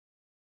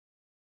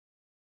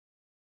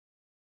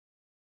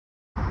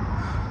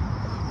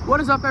What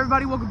is up,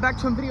 everybody? Welcome back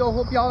to a video.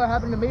 Hope y'all are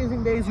having an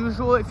amazing day as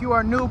usual. If you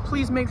are new,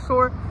 please make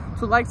sure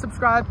to like,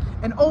 subscribe,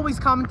 and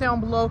always comment down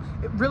below.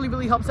 It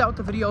really helps out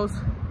with the videos.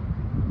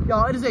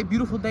 Y'all, it is a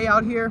beautiful day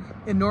out here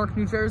in Newark,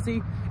 New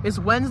Jersey. It's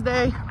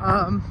Wednesday,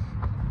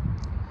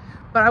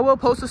 but I will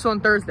post this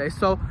on Thursday.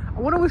 So I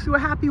want to wish you a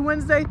happy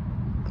Wednesday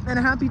and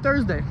a happy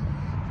Thursday.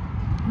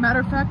 Matter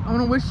of fact, I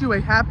want to wish you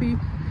a happy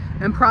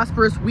and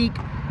prosperous week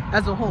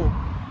as a whole.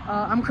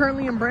 I'm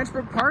currently in Branch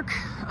Brook Park.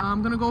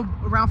 I'm gonna go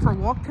around for a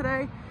walk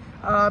today.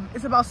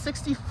 It's about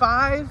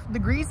 65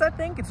 degrees, I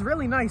think. It's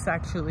really nice,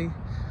 actually.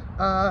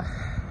 Then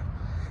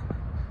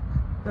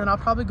I'll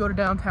probably go to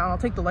downtown. I'll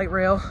take the light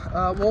rail.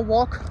 We'll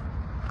walk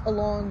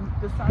along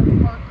this side of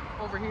the park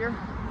over here,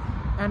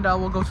 and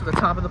we'll go to the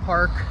top of the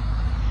park.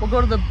 We'll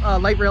go to the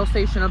light rail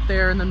station up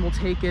there, and then we'll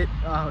take it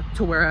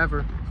to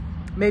wherever.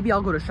 Maybe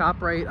I'll go to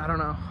ShopRite. I don't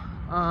know.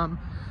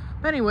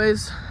 But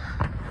anyways,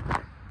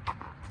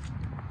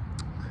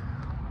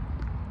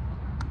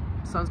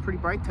 sun's pretty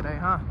bright today,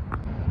 huh?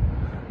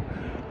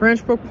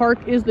 Branch Brook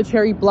Park is the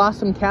cherry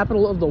blossom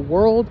capital of the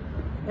world,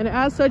 and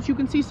as such, you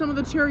can see some of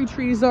the cherry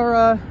trees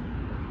are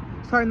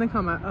starting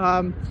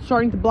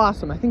to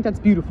blossom. I think that's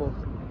beautiful.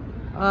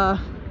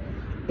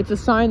 It's a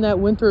sign that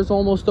winter is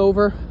almost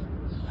over.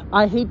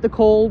 I hate the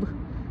cold.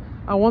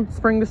 I want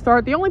spring to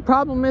start. The only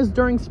problem is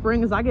during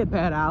spring is I get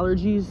bad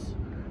allergies,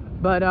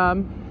 but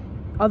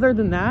other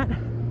than that,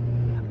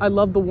 I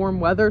love the warm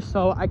weather,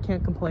 so I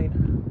can't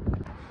complain.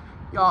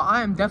 Y'all,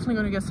 I am definitely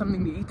gonna get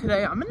something to eat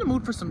today. I'm in the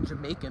mood for some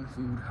Jamaican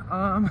food.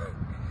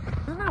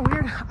 Isn't that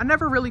weird? I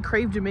never really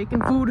crave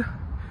Jamaican food,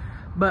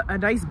 but a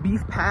nice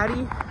beef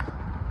patty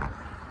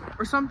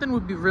or something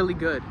would be really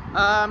good.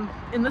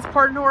 In this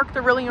part of Newark,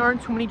 there really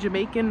aren't too many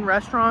Jamaican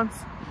restaurants.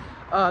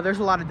 There's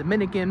a lot of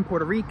Dominican,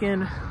 Puerto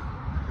Rican,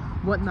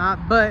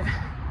 whatnot, but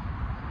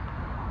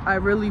I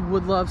really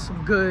would love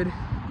some good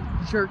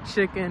jerk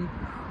chicken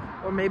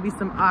or maybe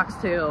some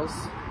oxtails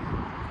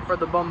for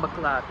the bomba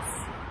clats.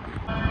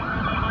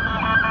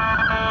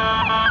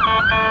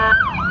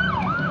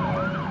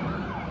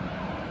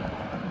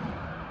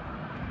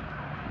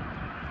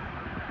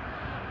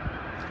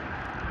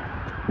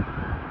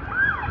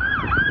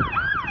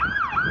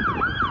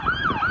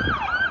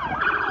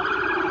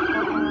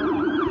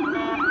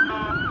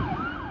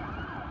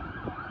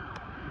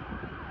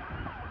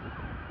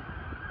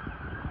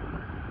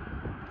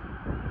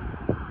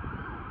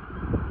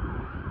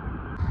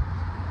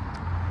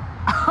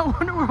 I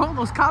wonder where all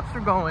those cops are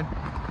going.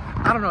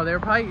 I don't know, they're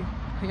probably,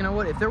 you know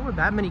what, if there were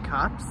that many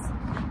cops,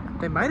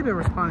 they might have been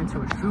responding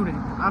to a shooting.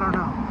 I don't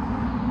know.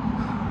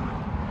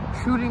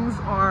 Shootings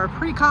are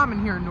pretty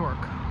common here in Newark,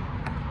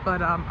 but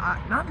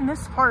not in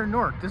this part of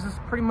Newark. This is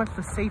pretty much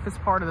the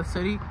safest part of the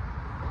city.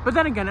 But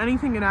then again,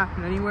 anything can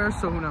happen anywhere,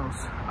 so who knows.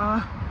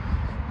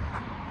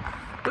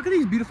 Look at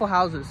these beautiful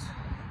houses.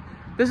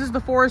 This is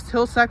the Forest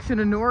Hill section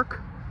of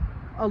Newark.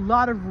 A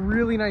lot of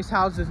really nice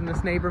houses in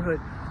this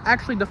neighborhood.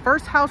 Actually, the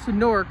first house in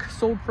Newark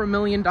sold for $1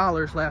 million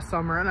last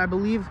summer, and I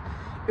believe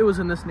it was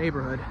in this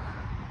neighborhood.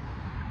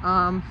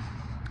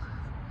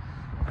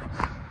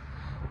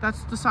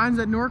 That's the signs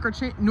that Newark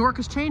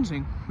is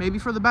changing, maybe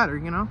for the better,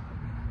 you know?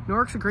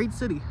 Newark's a great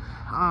city.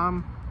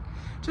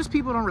 Just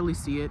people don't really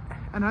see it.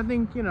 And I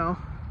think, you know,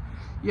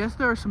 yes,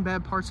 there are some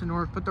bad parts of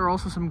Newark, but there are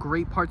also some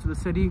great parts of the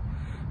city.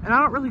 And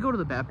I don't really go to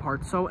the bad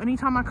parts. So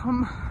anytime I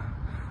come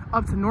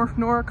up to North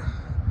Newark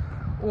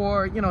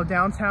or, you know,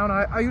 downtown,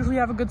 I usually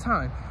have a good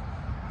time.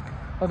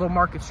 Although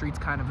Market Street's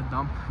kind of a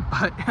dump.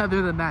 But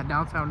other than that,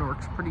 downtown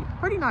Newark's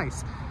pretty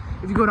nice.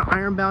 If you go to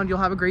Ironbound, you'll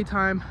have a great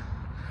time.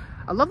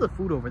 I love the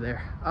food over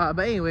there. But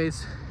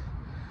anyways,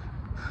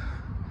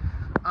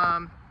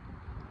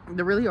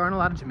 there really aren't a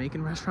lot of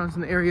Jamaican restaurants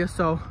in the area,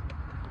 so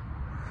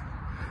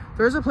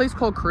there's a place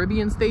called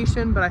Caribbean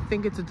Station, but I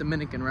think it's a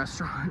Dominican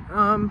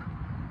restaurant.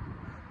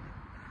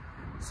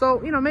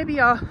 So, you know, maybe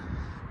I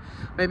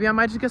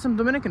might just get some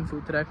Dominican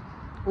food today.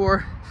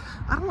 Or,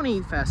 I don't want to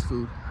eat fast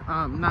food.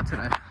 Not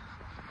today.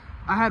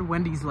 I had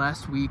Wendy's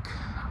last week.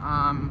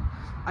 I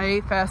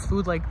ate fast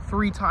food like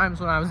 3 times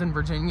when I was in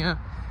Virginia.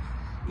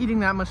 Eating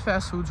that much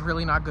fast food's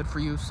really not good for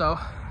you, so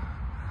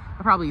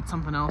I'll probably eat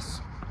something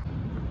else.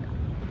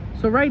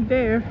 So right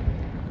there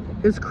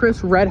is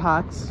Chris Red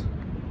Hots,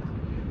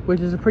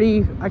 which is a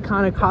pretty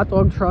iconic hot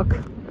dog truck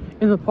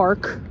in the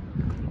park.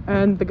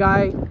 And the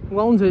guy who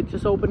owns it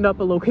just opened up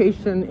a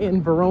location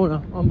in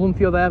Verona on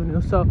Bloomfield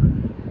Avenue, so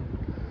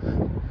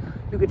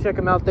you can check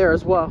him out there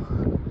as well.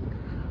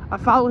 I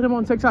followed him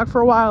on TikTok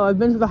for a while. I've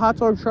been to the hot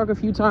dog truck a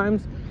few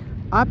times.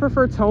 I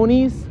prefer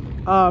Tony's,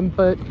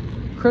 but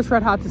Chris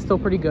Red Hots is still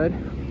pretty good.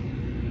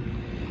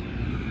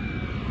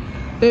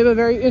 They have a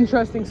very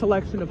interesting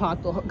selection of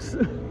hot dogs.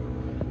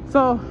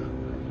 So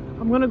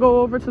I'm gonna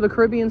go over to the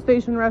Caribbean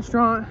Station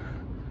restaurant.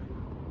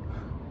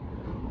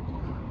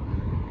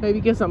 Maybe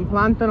get some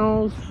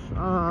plantanos,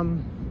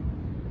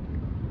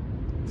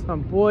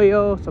 some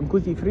pollo, some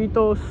cuchi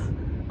fritos.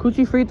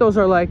 Cuchi fritos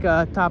are like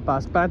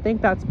tapas, but I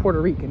think that's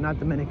Puerto Rican, not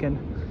Dominican.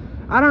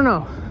 I don't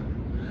know.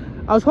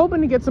 I was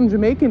hoping to get some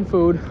Jamaican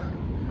food,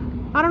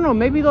 I don't know,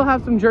 maybe they'll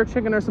have some jerk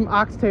chicken or some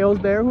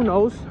oxtails there, who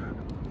knows.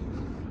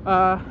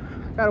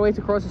 Gotta wait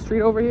to cross the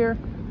street over here.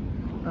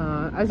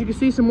 As you can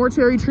see, some more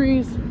cherry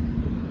trees.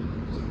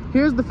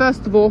 Here's the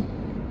festival,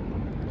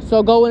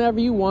 so go whenever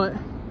you want.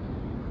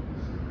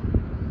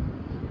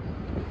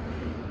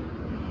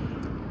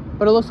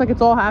 But it looks like it's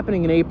all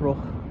happening in April.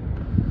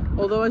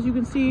 Although, as you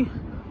can see,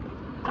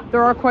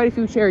 there are quite a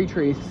few cherry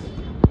trees.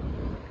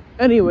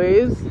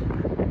 Anyways,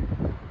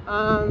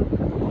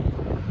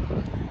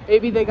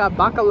 maybe they got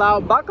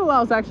bacalao.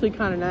 Bacalao is actually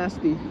kind of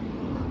nasty.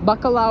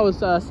 Bacalao is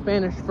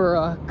Spanish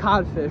for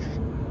codfish.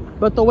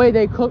 But the way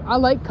they cook, I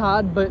like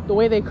cod, but the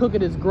way they cook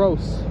it is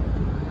gross.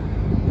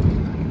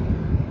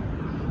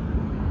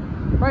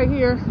 Right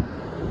here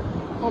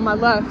on my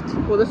left,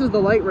 well, this is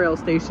the light rail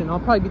station. I'll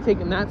probably be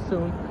taking that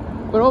soon.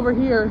 But over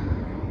here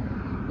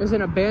is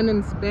an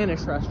abandoned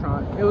Spanish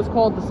restaurant. It was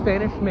called the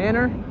Spanish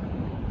Manor.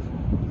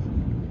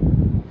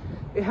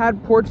 It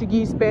had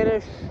Portuguese,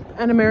 Spanish,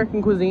 and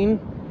American cuisine,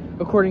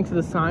 according to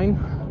the sign.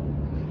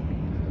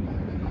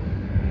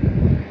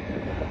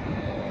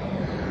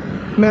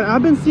 Man,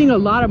 I've been seeing a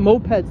lot of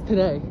mopeds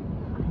today.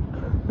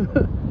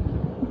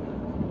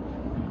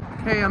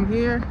 Okay, I'm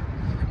here.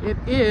 It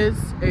is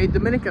a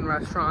Dominican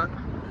restaurant,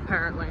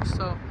 apparently.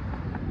 So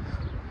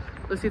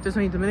let's see if there's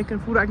any Dominican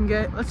food I can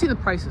get. Let's see the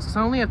prices, because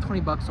I only have 20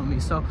 bucks on me,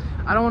 so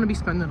I don't want to be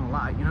spending a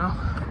lot, you know?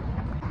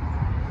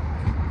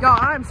 Y'all,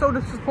 I'm so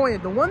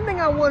disappointed. The one thing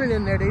I wanted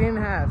in there, they didn't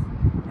have.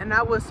 And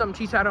that was some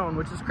chicharron,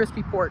 which is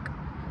crispy pork.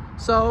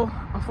 So,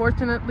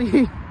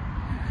 unfortunately,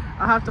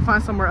 I have to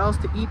find somewhere else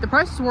to eat. The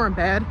prices weren't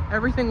bad.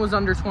 Everything was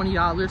under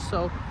 $20,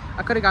 so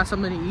I could have got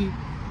something to eat.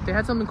 They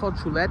had something called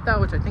chuleta,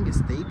 which I think is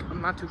steak.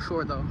 I'm not too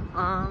sure, though.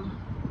 Oh,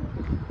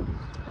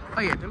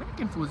 yeah,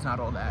 Dominican food is not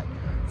all that,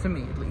 to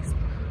me, at least.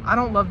 I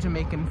don't love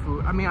Jamaican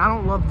food. I mean, I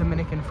don't love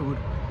Dominican food.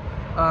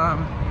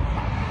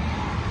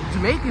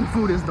 Jamaican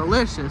food is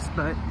delicious,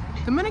 but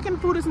Dominican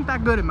food isn't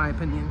that good in my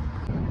opinion.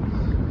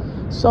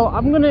 So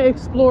I'm gonna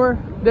explore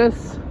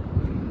this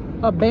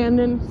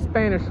abandoned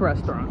Spanish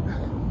restaurant.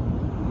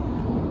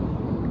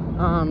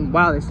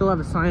 Wow, they still have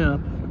a sign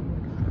up.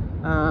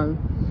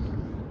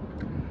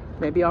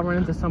 Maybe I'll run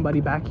into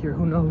somebody back here,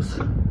 who knows?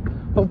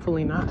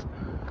 Hopefully not.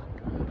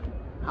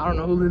 I don't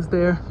know who lives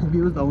there. Maybe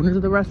it was the owners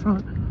of the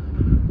restaurant.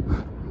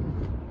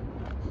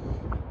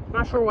 I'm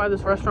not sure why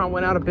this restaurant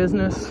went out of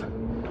business.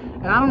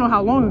 And I don't know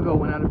how long ago it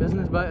went out of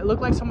business, but it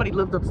looked like somebody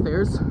lived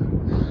upstairs.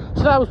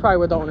 So that was probably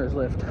where the owners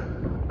lived.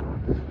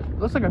 It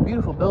looks like a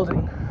beautiful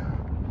building.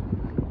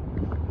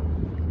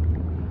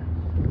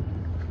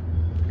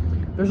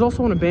 There's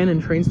also an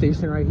abandoned train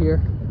station right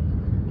here.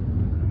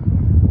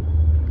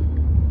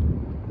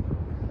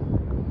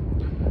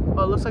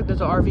 Oh, it looks like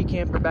there's an RV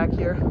camper back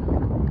here.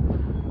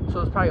 So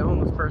it's probably a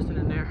homeless person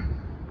in there.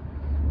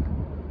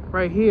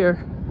 Right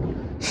here,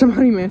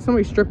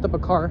 somebody stripped up a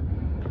car.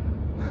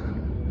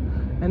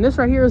 And this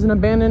right here is an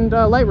abandoned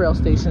light rail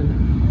station.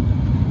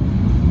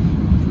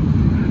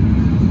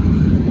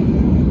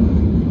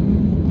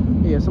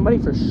 Yeah, somebody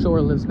for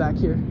sure lives back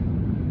here.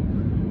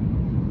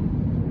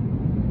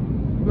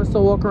 I'm gonna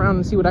still walk around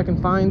and see what I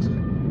can find.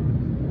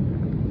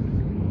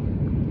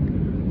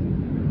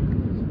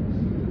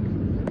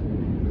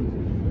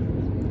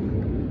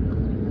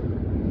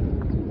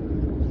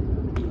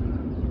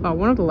 Oh,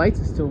 one of the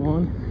lights is still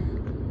on.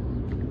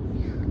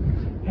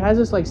 It has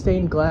this like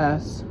stained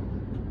glass.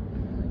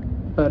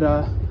 But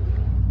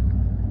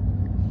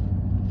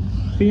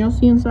can y'all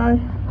see inside?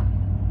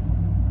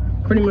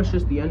 Pretty much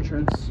just the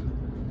entrance.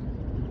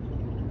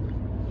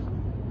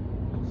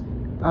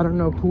 I don't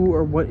know who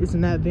or what is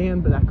in that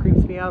van, but that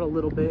creeps me out a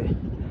little bit.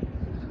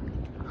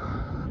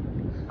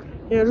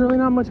 Yeah, there's really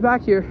not much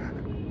back here.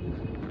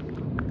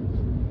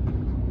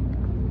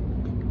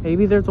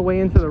 Maybe there's a way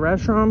into the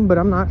restaurant, but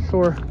I'm not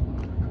sure.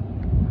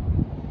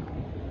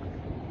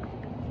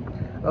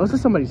 Oh, this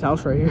is somebody's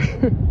house right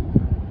here.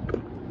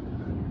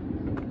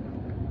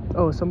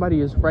 Oh, somebody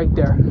is right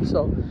there,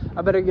 so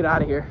I better get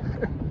out of here.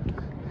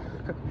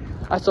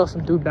 I saw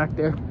some dude back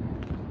there.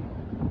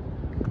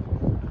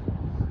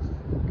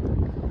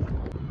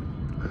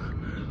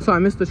 So I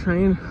missed the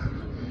train.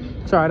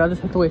 It's alright, I'll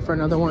just have to wait for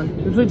another one.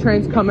 Usually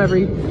trains come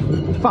every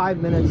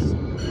 5 minutes,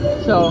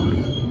 so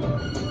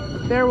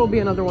there will be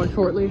another one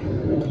shortly.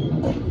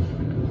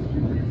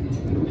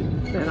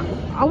 Man,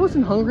 I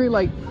wasn't hungry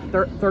like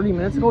 30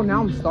 minutes ago.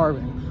 Now I'm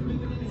starving,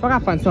 so I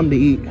gotta find something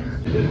to eat.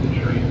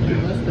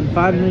 Less than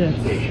 5 minutes.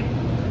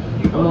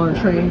 I'm on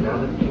a train.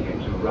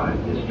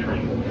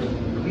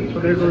 So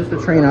there goes the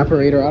train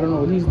operator. I don't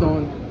know what he's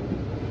doing.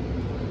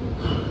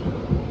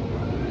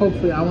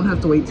 Hopefully I won't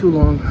have to wait too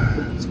long.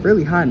 It's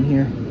really hot in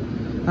here.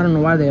 I don't know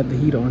why they have the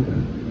heat on.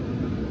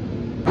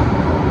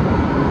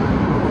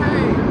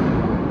 Hey,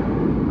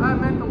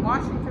 I'm at the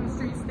Washington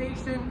Street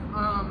station.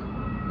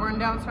 We're in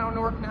downtown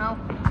Newark now.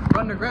 We're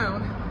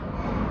underground.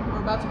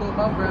 We're about to go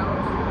above ground.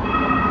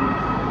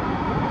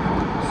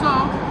 So,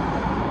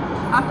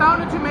 I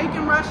found a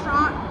Jamaican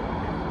restaurant.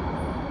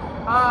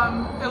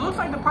 It looks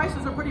like the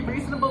prices are pretty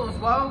reasonable as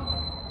well.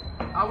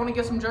 I want to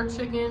get some jerk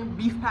chicken,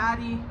 beef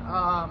patty,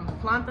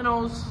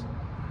 plantanos,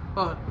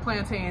 Well,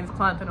 plantains,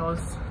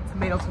 plantanos,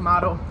 tomato,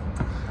 tomato.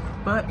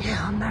 But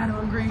yeah, I'm that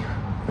hungry.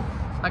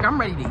 Like, I'm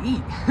ready to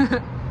eat.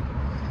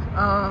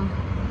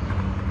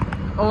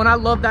 Oh, and I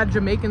love that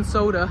Jamaican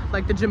soda,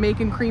 like the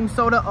Jamaican cream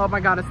soda. Oh my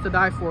God, it's to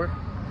die for.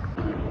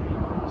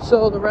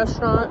 So the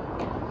restaurant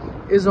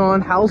is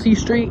on Halsey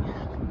Street.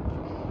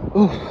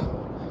 Ooh,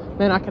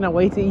 man, I cannot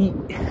wait to eat.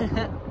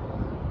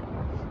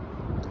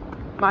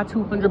 My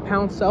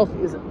 200-pound self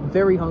is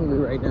very hungry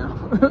right now.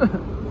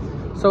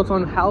 So it's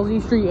on Halsey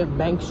Street and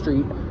Bank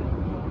Street.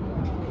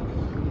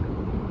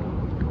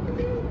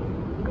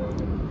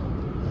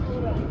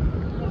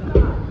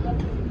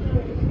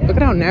 Look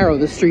at how narrow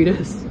this street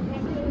is.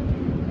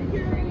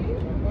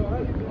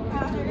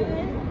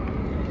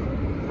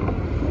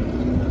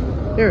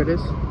 There it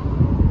is.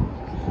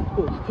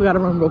 Ooh, we gotta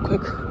run real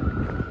quick.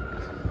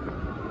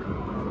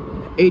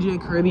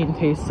 AJ Caribbean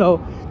taste. So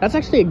that's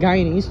actually a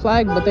Guyanese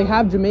flag, but they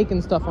have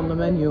Jamaican stuff on the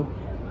menu.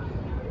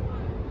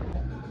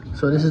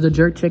 So this is the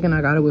jerk chicken.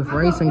 I got it with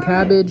rice and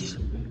cabbage,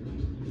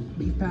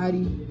 beef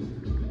patty,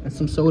 and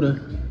some soda.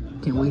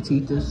 Can't wait to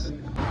eat this.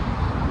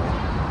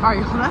 All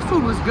right, so that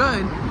food was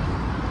good.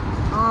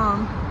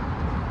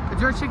 The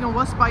jerk chicken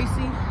was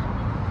spicy,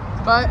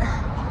 but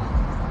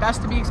that's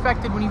to be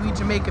expected when you eat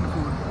Jamaican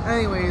food.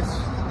 Anyways,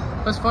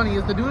 what's funny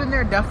is the dude in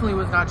there definitely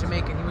was not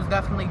Jamaican. He was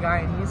definitely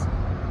Guyanese.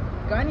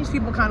 Guyanese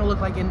people kind of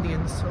look like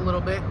Indians a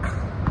little bit.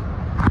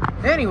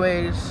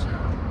 Anyways,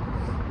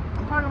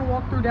 I'm probably gonna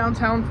walk through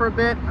downtown for a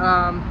bit,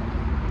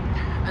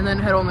 and then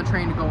head on the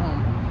train to go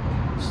home.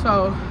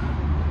 So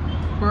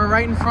we're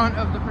right in front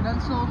of the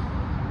Prudential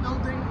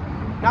building.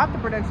 Not the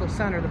Prudential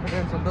Center, the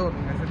Prudential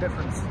building. There's a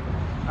difference.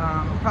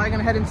 I'm probably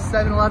gonna head into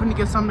 7-Eleven to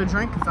get something to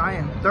drink because I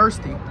am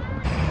thirsty.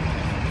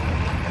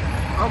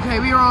 Okay,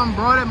 we are on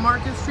Broad and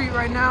Market Street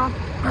right now.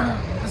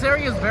 This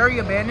area is very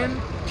abandoned.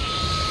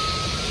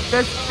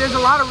 There's a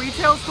lot of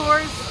retail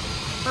stores,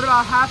 but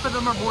about half of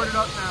them are boarded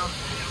up now.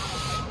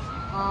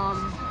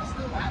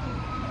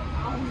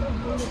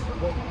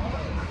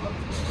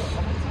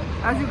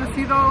 As you can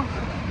see though,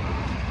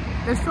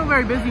 it's still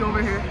very busy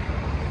over here.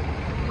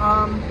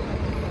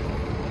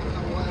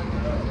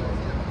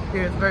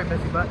 Yeah, it's very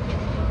busy, but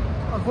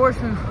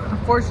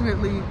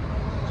unfortunately,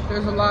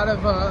 there's a lot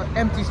of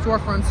empty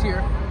storefronts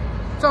here.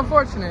 It's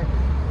unfortunate.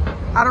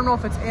 I don't know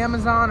if it's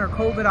Amazon or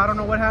COVID, I don't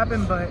know what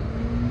happened, but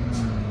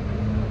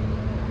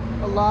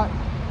a lot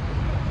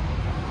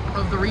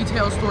of the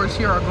retail stores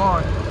here are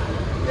gone.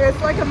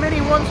 It's like a mini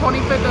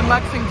 125th in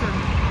Lexington.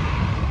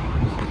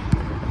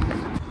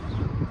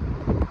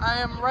 I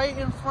am right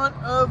in front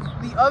of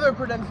the other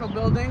Prudential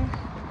building,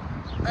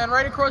 and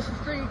right across the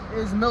street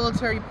is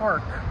Military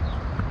Park.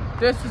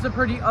 This is a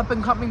pretty up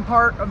and coming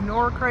part of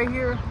Newark right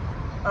here.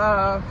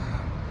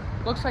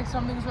 Looks like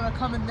something's gonna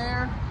come in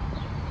there.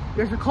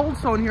 There's a Cold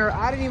Stone here.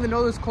 I didn't even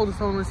know this Cold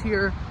Stone was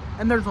here.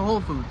 And there's a Whole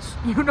Foods.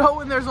 You know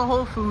when there's a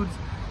Whole Foods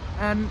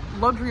and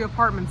luxury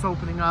apartments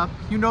opening up,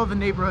 you know the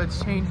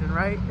neighborhood's changing,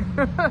 right?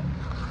 I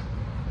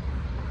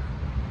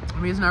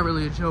mean, it's not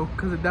really a joke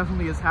because it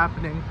definitely is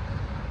happening.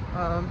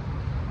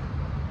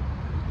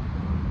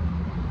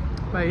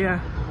 But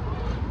yeah,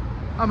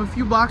 I'm a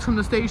few blocks from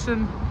the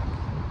station.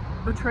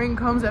 The train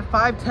comes at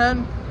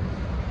 5:10.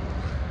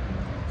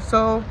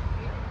 So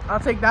I'll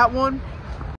take that one.